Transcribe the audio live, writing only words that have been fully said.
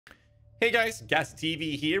Hey guys,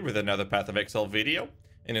 GhazzyTV here with another Path of Exile video.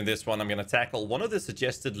 And in this one, I'm going to tackle one of the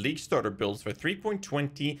suggested League starter builds for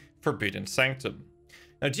 3.20 Forbidden Sanctum.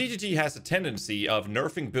 Now, GHAZZY has a tendency of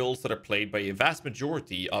nerfing builds that are played by a vast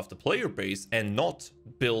majority of the player base and not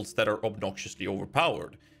builds that are obnoxiously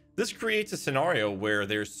overpowered. This creates a scenario where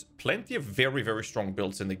there's plenty of very strong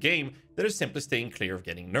builds in the game that are simply staying clear of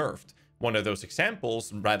getting nerfed. One of those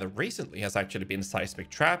examples, rather recently, has actually been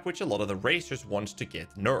Seismic Trap, which a lot of the racers want to get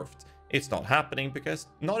nerfed. It's not happening because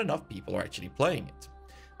not enough people are actually playing it.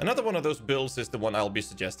 Another one of those builds is the one I'll be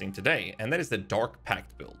suggesting today, and that is the Dark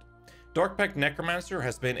Pact build. Dark Pact Necromancer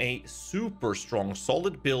has been a super strong,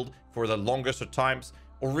 solid build for the longest of times,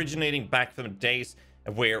 originating back from the days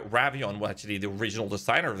where Ravion, well, actually the original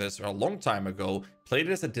designer of this a long time ago, played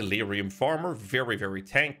it as a Delirium farmer, very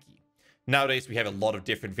tanky. Nowadays, we have a lot of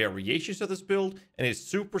different variations of this build, and it's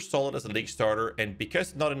super solid as a league starter, and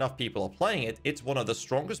because not enough people are playing it, it's one of the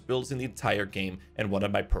strongest builds in the entire game, and one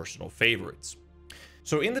of my personal favorites.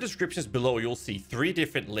 So in the descriptions below, you'll see 3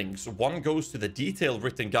 different links. One goes to the detailed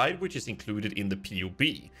written guide, which is included in the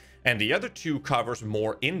POB, and the other 2 covers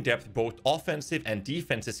more in-depth both offensive and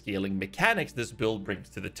defensive scaling mechanics this build brings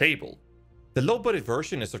to the table. The low-budget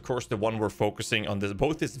version is of course the one we're focusing on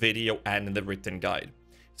both this video and in the written guide.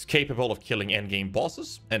 It's capable of killing endgame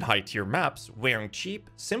bosses and high-tier maps, wearing cheap,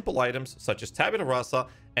 simple items such as Tabula Rasa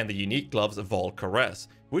and the unique gloves of Valkyries,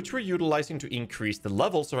 which we're utilizing to increase the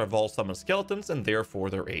levels of our Vol Summon skeletons and therefore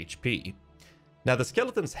their HP. Now, the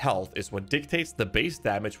skeleton's health is what dictates the base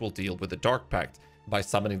damage we'll deal with the Dark Pact. By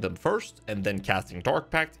summoning them first and then casting Dark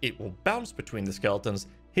Pact, it will bounce between the skeletons,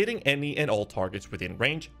 hitting any and all targets within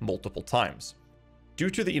range multiple times. Due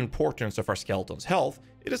to the importance of our skeleton's health,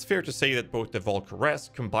 it is fair to say that both the Valkyries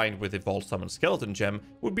combined with the Vol Summon Skeleton Gem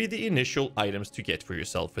would be the initial items to get for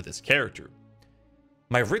yourself for this character.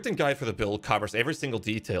 My written guide for the build covers every single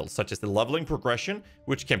detail, such as the leveling progression,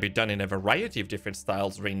 which can be done in a variety of different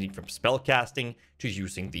styles ranging from spellcasting to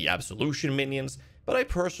using the Absolution minions, but I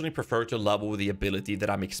personally prefer to level with the ability that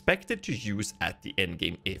I'm expected to use at the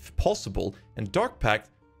endgame if possible, and Dark Pact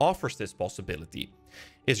offers this possibility.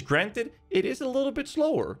 It's granted, it is a little bit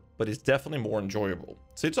slower, but it's definitely more enjoyable,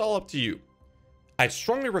 so it's all up to you. I'd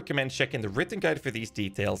strongly recommend checking the written guide for these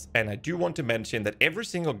details, and I do want to mention that every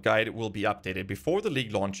single guide will be updated before the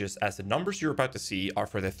league launches, as the numbers you're about to see are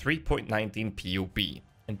for the 3.19 POB.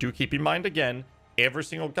 And do keep in mind again, every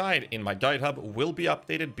single guide in my guide hub will be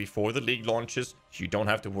updated before the league launches, so you don't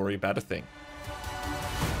have to worry about a thing.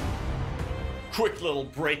 Quick little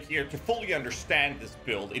break here. To fully understand this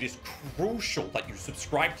build, it is crucial that you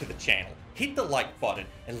subscribe to the channel, hit the like button,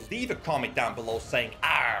 and leave a comment down below saying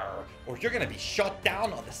 "Arr," or you're gonna be shut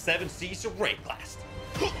down on the 7 Seas of Rayblast.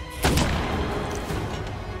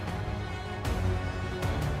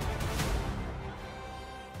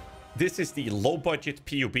 This is the low-budget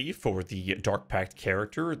POB for the Dark Pact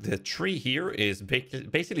character. The tree here is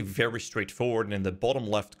basically very straightforward, and in the bottom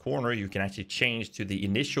left corner, you can actually change to the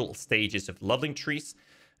initial stages of leveling trees.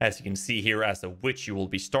 As you can see here, as a witch, you will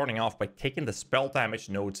be starting off by taking the spell damage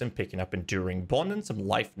nodes and picking up Enduring Bond and some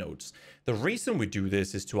life nodes. The reason we do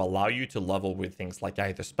this is to allow you to level with things like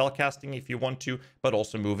either spellcasting if you want to, but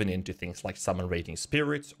also moving into things like Summon Raging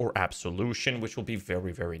Spirits or Absolution, which will be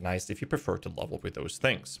very nice if you prefer to level with those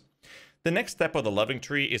things. The next step of the leveling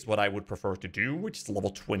tree is what I would prefer to do, which is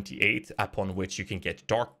level 28, upon which you can get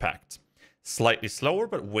Dark Pact. Slightly slower,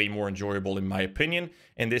 but way more enjoyable in my opinion,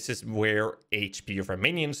 and this is where HP of our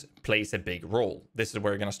minions plays a big role. This is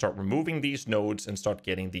where you're going to start removing these nodes and start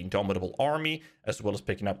getting the Indomitable Army, as well as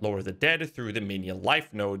picking up Lord of the Dead through the minion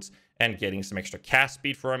life nodes, and getting some extra cast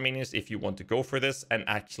speed for our minions if you want to go for this, and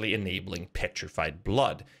actually enabling Petrified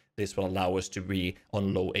Blood. This will allow us to be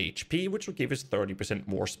on low HP, which will give us 30%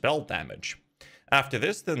 more spell damage. After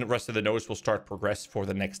this, then the rest of the nodes will start progress for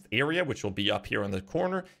the next area, which will be up here in the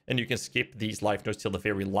corner, and you can skip these life nodes till the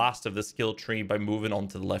very last of the skill tree by moving on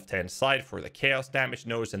to the left-hand side for the chaos damage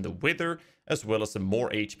nodes and the wither, as well as some more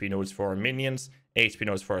HP nodes for our minions, HP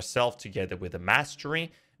nodes for ourselves together with the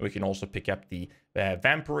mastery. We can also pick up the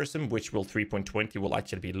vampirism, which will 3.20 will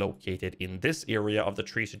actually be located in this area of the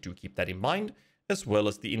tree, so do keep that in mind, as well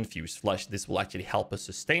as the infused flesh. This will actually help us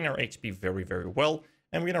sustain our HP very well.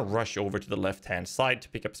 And we're going to rush over to the left-hand side to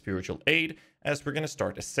pick up Spiritual Aid, as we're going to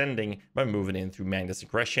start ascending by moving in through Magnus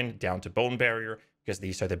Aggression down to Bone Barrier, because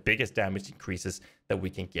these are the biggest damage increases that we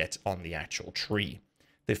can get on the actual tree.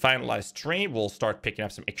 The finalized tree will start picking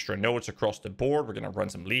up some extra nodes across the board. We're going to run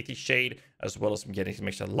some Lethe Shade, as well as getting some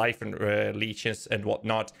extra life and leeches and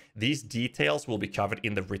whatnot. These details will be covered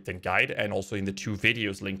in the written guide and also in the 2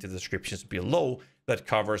 videos linked in the descriptions below that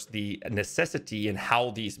covers the necessity and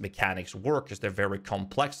how these mechanics work, because they're very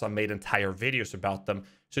complex. I made entire videos about them.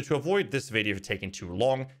 So to avoid this video taking too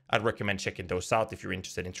long, I'd recommend checking those out if you're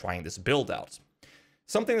interested in trying this build out.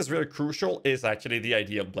 Something that's very crucial is actually the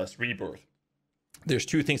idea of Blessed Rebirth. There's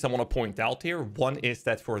two things I want to point out here. One is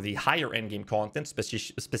that for the higher endgame content,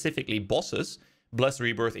 specifically bosses, Blessed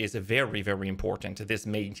Rebirth is very, very important. This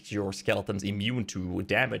makes your skeletons immune to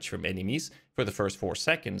damage from enemies for the first 4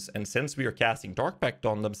 seconds. And since we are casting Dark Pact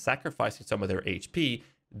on them, sacrificing some of their HP,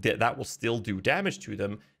 that will still do damage to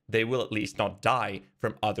them. They will at least not die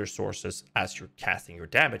from other sources as you're casting your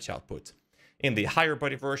damage output. In the higher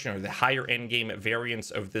body version or the higher endgame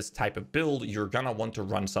variants of this type of build, you're gonna want to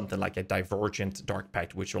run something like a Divergent Dark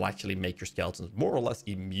Pact, which will actually make your skeletons more or less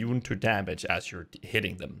immune to damage as you're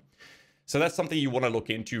hitting them. So that's something you want to look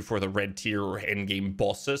into for the red tier or endgame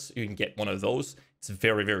bosses. You can get one of those. It's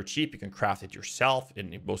very, very cheap. You can craft it yourself.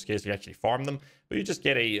 And in most cases, you actually farm them. But you just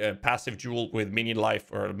get a passive jewel with minion life,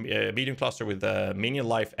 or a medium cluster with minion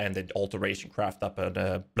life, and then alteration craft up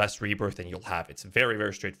a Blessed Rebirth, and you'll have it. It's very,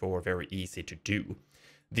 very straightforward, very easy to do.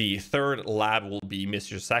 The third lab will be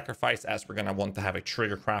Mistress Sacrifice, as we're going to want to have a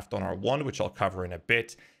trigger craft on our one, which I'll cover in a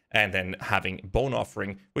bit. And then having Bone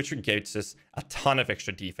Offering, which gives us a ton of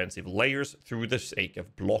extra defensive layers through the sake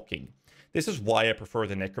of blocking. This is why I prefer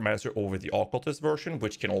the Necromancer over the Occultist version,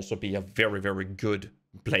 which can also be a very, very good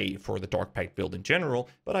play for the Dark Pact build in general,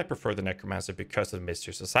 but I prefer the Necromancer because of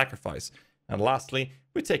Mistress of Sacrifice. And lastly,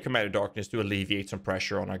 we take Command of Darkness to alleviate some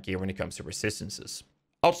pressure on our gear when it comes to resistances.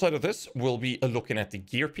 Outside of this, we'll be looking at the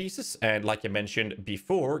gear pieces, and like I mentioned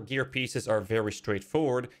before, gear pieces are very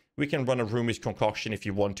straightforward. We can run a Rumi's Concoction if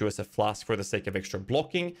you want to as a flask for the sake of extra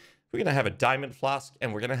blocking. We're going to have a Diamond Flask,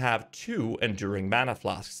 and we're going to have 2 Enduring Mana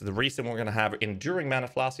Flasks. The reason we're going to have Enduring Mana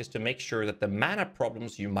Flasks is to make sure that the mana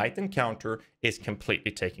problems you might encounter is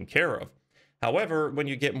completely taken care of. However, when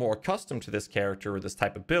you get more accustomed to this character or this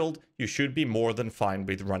type of build, you should be more than fine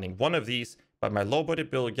with running one of these. But my low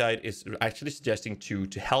budget build guide is actually suggesting 2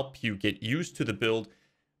 to help you get used to the build.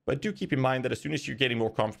 But do keep in mind that as soon as you're getting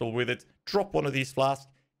more comfortable with it, drop one of these flasks,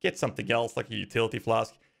 get something else like a utility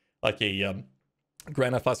flask, like a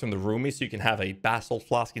granite flask from the Rumi, so you can have a basalt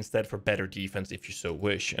flask instead for better defense if you so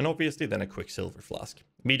wish. And obviously then a Quicksilver flask.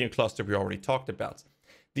 Medium cluster we already talked about.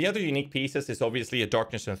 The other unique pieces is obviously a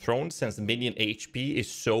Darkness Enthroned. Since minion HP is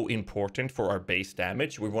so important for our base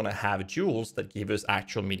damage, we want to have jewels that give us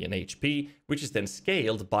actual minion HP, which is then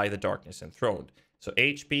scaled by the Darkness Enthroned. So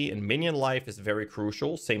HP and minion life is very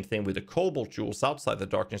crucial. Same thing with the Cobalt jewels outside the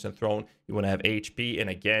Darkness Enthroned. You want to have HP and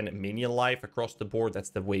again minion life across the board.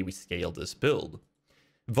 That's the way we scale this build.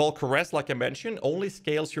 Vol Caress, like I mentioned, only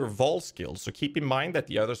scales your Vol skills. So keep in mind that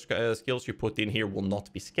the other skills you put in here will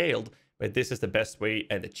not be scaled. But this is the best way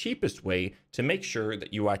and the cheapest way to make sure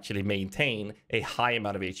that you actually maintain a high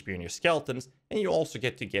amount of HP in your skeletons, and you also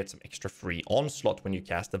get to get some extra free onslaught when you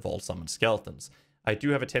cast the Vol Summon Skeletons. I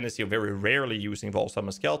do have a tendency of very rarely using Vol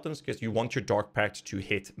Summon Skeletons because you want your Dark Pact to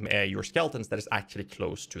hit your skeletons that is actually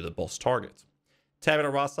close to the boss target.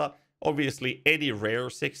 Tabula Rasa, obviously any rare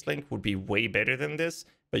 6-link would be way better than this,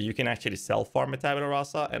 but you can actually self-farm a Tabula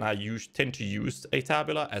Rasa, and I tend to use a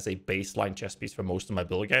Tabula as a baseline chess piece for most of my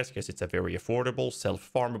build guys because it's a very affordable,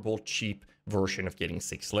 self-farmable, cheap version of getting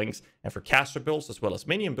 6 links. And for caster builds as well as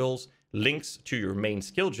minion builds, links to your main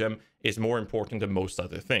skill gem is more important than most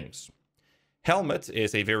other things. Helmet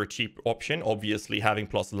is a very cheap option. Obviously, having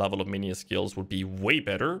plus level of minion skills would be way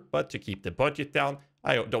better, but to keep the budget down,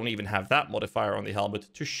 I don't even have that modifier on the helmet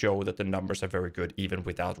to show that the numbers are very good even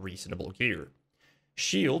without reasonable gear.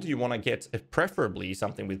 Shield, you want to get preferably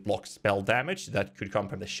something with block spell damage that could come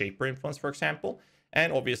from the Shaper influence, for example.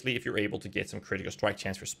 And obviously, if you're able to get some critical strike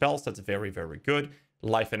chance for spells, that's very, very good.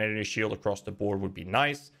 Life and energy shield across the board would be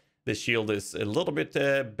nice. The shield is a little bit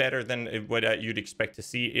better than what you'd expect to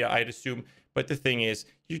see, I'd assume. But the thing is,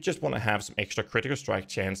 you just want to have some extra critical strike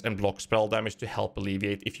chance and block spell damage to help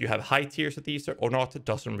alleviate. If you have high tiers of these or not, it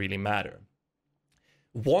doesn't really matter.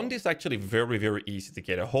 Wand is actually very, very easy to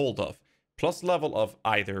get a hold of. Plus level of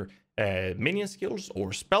either minion skills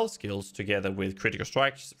or spell skills together with critical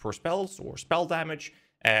strikes for spells or spell damage,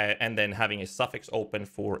 and then having a suffix open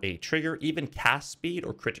for a trigger. Even cast speed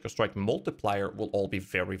or critical strike multiplier will all be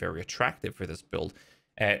very, very attractive for this build.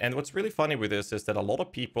 And what's really funny with this is that a lot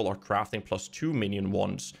of people are crafting +2 minion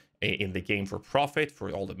wands in the game for profit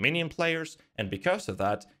for all the minion players, and because of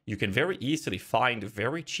that you can very easily find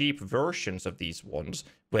very cheap versions of these wands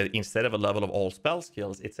where instead of a level of all spell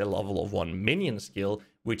skills it's a level of 1 minion skill,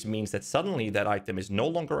 which means that suddenly that item is no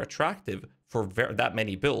longer attractive for that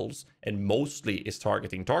many builds and mostly is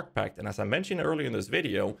targeting Dark Pact. And as I mentioned earlier in this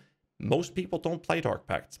video, most people don't play Dark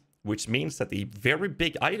Pact. which means that the very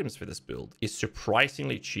big items for this build is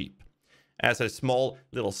surprisingly cheap. As a small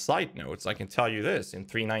little side note, I can tell you this. In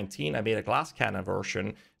 3.19, I made a glass cannon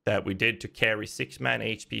version that we did to carry 6-man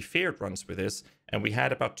HP feared runs with this, and we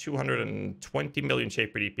had about 220 million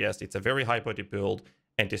shaper DPS. It's a very high budget build,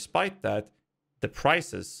 and despite that, the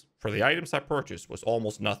prices for the items I purchased was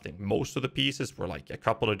almost nothing. Most of the pieces were like a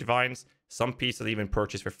couple of divines, some pieces even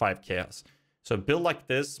purchased for 5 chaos. So a build like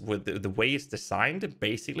this, with the way it's designed,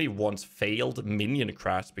 basically once failed minion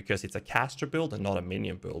crafts because it's a caster build and not a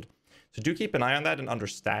minion build. So do keep an eye on that, and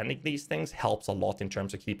understanding these things helps a lot in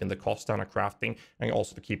terms of keeping the cost down of crafting and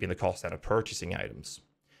also keeping the cost down of purchasing items.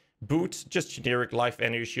 Boots, just generic life,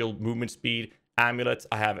 energy shield, movement speed. Amulets,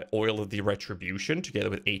 I have Oil of the Retribution together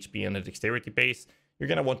with HP and a dexterity base. You're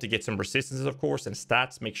going to want to get some resistances, of course, and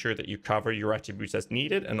stats. Make sure that you cover your attributes as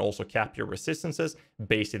needed and also cap your resistances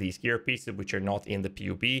based on these gear pieces, which are not in the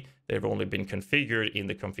POB. They've only been configured in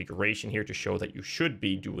the configuration here to show that you should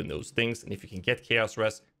be doing those things. And if you can get Chaos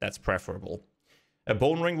Res, that's preferable. A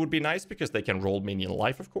Bone Ring would be nice because they can roll minion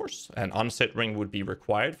life, of course. An Unset Ring would be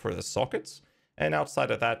required for the sockets. And outside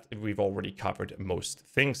of that, we've already covered most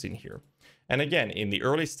things in here. And again, in the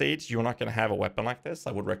early stage, you're not going to have a weapon like this.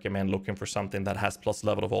 I would recommend looking for something that has plus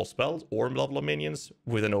level of all spells or level of minions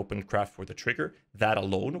with an open craft for the trigger. That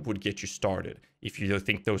alone would get you started. If you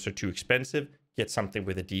think those are too expensive, get something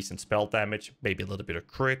with a decent spell damage, maybe a little bit of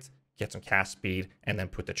crit, get some cast speed, and then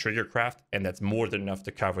put the trigger craft. And that's more than enough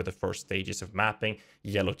to cover the first stages of mapping.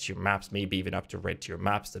 Yellow tier maps, maybe even up to red tier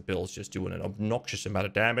maps. The build's just doing an obnoxious amount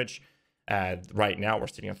of damage. And right now, we're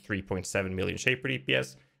sitting on 3.7 million shaper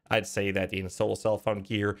DPS. I'd say that in solo self-found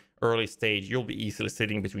gear, early stage, you'll be easily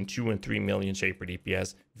sitting between 2 and 3 million shaper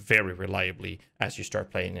DPS very reliably as you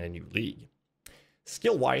start playing in a new league.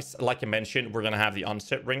 Skill-wise, like I mentioned, we're going to have the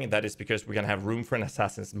Unset Ring, and that is because we're going to have room for an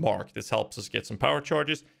Assassin's Mark. This helps us get some power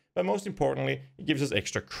charges, but most importantly, it gives us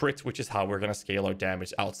extra crit, which is how we're going to scale our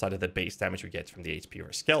damage outside of the base damage we get from the HP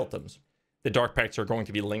or skeletons. The Dark Pacts are going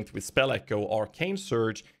to be linked with Spell Echo, Arcane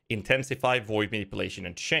Surge, Intensify, Void Manipulation,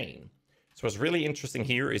 and Chain. So what's really interesting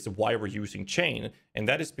here is why we're using Chain, and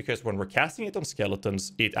that is because when we're casting it on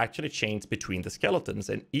skeletons, it actually chains between the skeletons,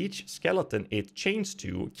 and each skeleton it chains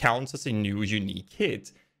to counts as a new unique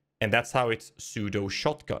hit, and that's how it's pseudo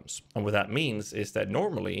shotguns. And what that means is that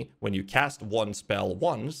normally when you cast one spell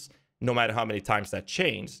once, no matter how many times that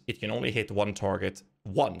chains, it can only hit one target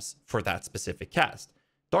once for that specific cast.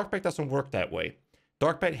 Dark Pact doesn't work that way.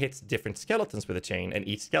 Dark Pact hits different skeletons with a chain, and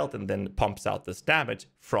each skeleton then pumps out this damage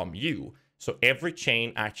from you. So every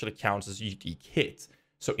chain actually counts as a unique hit.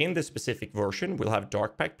 So in this specific version, we'll have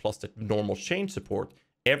Dark Pact plus the normal chain support.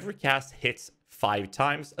 Every cast hits 5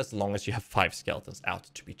 times as long as you have 5 skeletons out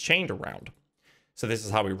to be chained around. So this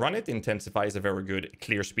is how we run it. Intensify is a very good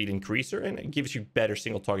clear speed increaser, and it gives you better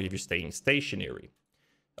single target if you're staying stationary.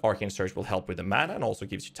 Arcane Surge will help with the mana and also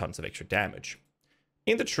gives you tons of extra damage.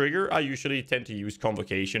 In the trigger, I usually tend to use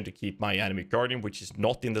Convocation to keep my Anemic Guardian, which is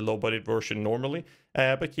not in the low-budget version normally,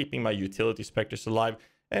 but keeping my utility Spectres alive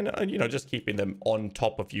and, just keeping them on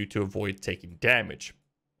top of you to avoid taking damage.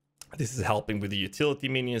 This is helping with the utility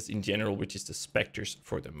minions in general, which is the Spectres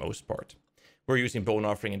for the most part. We're using Bone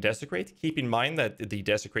Offering and Desecrate. Keep in mind that the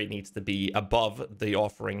Desecrate needs to be above the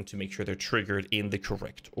Offering to make sure they're triggered in the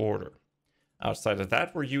correct order. Outside of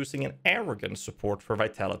that, we're using an Arrogant support for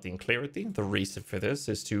Vitality and Clarity. The reason for this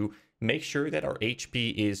is to make sure that our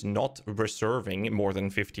HP is not reserving more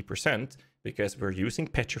than 50%, because we're using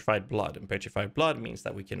Petrified Blood. And Petrified Blood means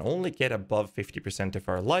that we can only get above 50% of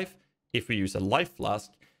our life if we use a Life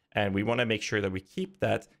Flask. And we want to make sure that we keep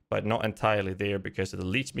that, but not entirely there because of the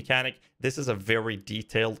leech mechanic. This is a very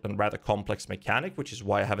detailed and rather complex mechanic, which is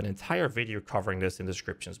why I have an entire video covering this in the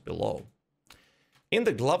descriptions below. In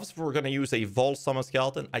the gloves, we're going to use a Vol Summon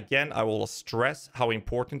Skeleton. Again, I will stress how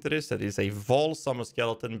important it is that it is a Vol Summon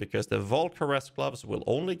Skeleton, because the Vol Caress gloves will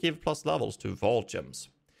only give plus levels to Vol gems.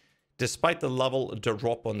 Despite the level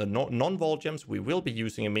drop on the non-Vol gems, we will be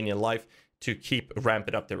using a minion life to keep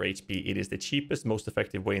ramping up their HP. It is the cheapest, most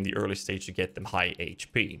effective way in the early stage to get them high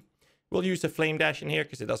HP. We'll use a Flame Dash in here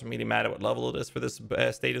because it doesn't really matter what level it is for this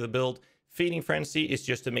state of the build. Feeding Frenzy is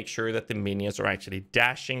just to make sure that the minions are actually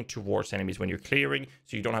dashing towards enemies when you're clearing,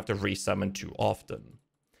 so you don't have to resummon too often.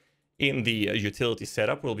 In the utility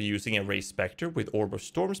setup, we'll be using a Ray Spectre with Orb of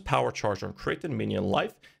Storms, Power Charge on Crit, and Minion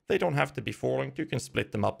Life. They don't have to be 4-linked. You can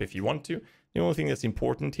split them up if you want to. The only thing that's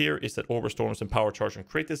important here is that Orb of Storms and Power Charge on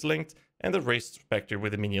Crit is linked, and the Ray Spectre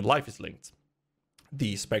with the Minion Life is linked.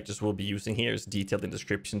 The Spectres we'll be using here is detailed in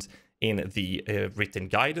descriptions in the written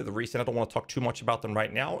guide. The reason I don't want to talk too much about them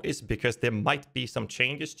right now is because there might be some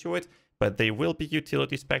changes to it but they will be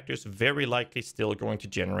utility specters, very likely still going to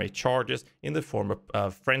generate charges in the form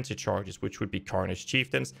of frenzy charges, which would be Carnage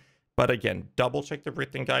Chieftains. But again, double check the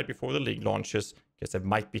written guide before the league launches, because there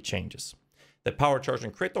might be changes. The power charge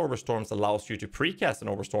and crit overstorms allows you to precast an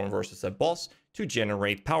overstorm versus a boss to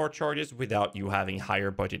generate power charges without you having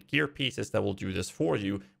higher budget gear pieces that will do this for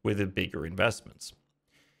you with the bigger investments.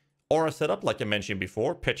 Aura setup, like I mentioned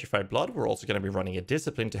before, Petrified Blood, we're also going to be running a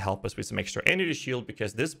Discipline to help us with some extra energy shield,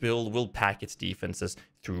 because this build will pack its defenses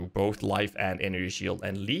through both life and energy shield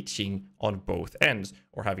and leeching on both ends,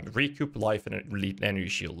 or having recoup life and energy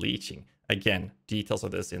shield leeching. Again, details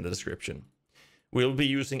of this in the description. We'll be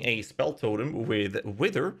using a spell totem with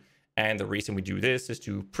Wither, and the reason we do this is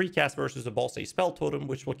to precast versus a boss a spell totem,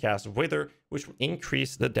 which will cast Wither, which will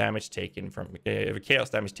increase the damage taken from chaos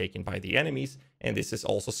damage taken by the enemies, and this is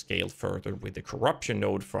also scaled further with the corruption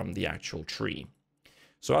node from the actual tree.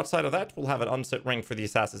 So outside of that, we'll have an unset ring for the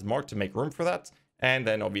Assassin's Mark to make room for that, and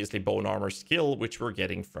then obviously Bone Armor skill, which we're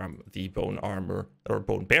getting from the Bone Armor or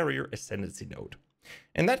Bone Barrier Ascendancy node.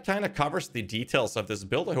 And that kind of covers the details of this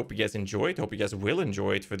build. I hope you guys enjoyed. I hope you guys will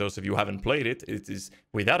enjoy it. For those of you who haven't played it, it is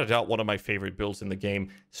without a doubt one of my favorite builds in the game.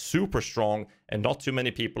 Super strong, and not too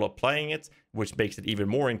many people are playing it, which makes it even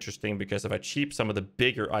more interesting because of how cheap some of the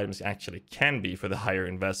bigger items actually can be for the higher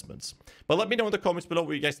investments. But let me know in the comments below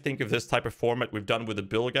what you guys think of this type of format we've done with the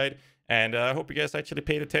build guide. And I hope you guys actually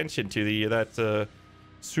paid attention to that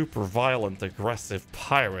super violent, aggressive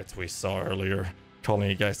pirate we saw earlier,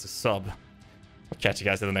 calling you guys to sub. I'll catch you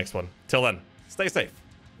guys in the next one. Till then, stay safe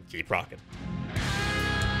and keep rocking.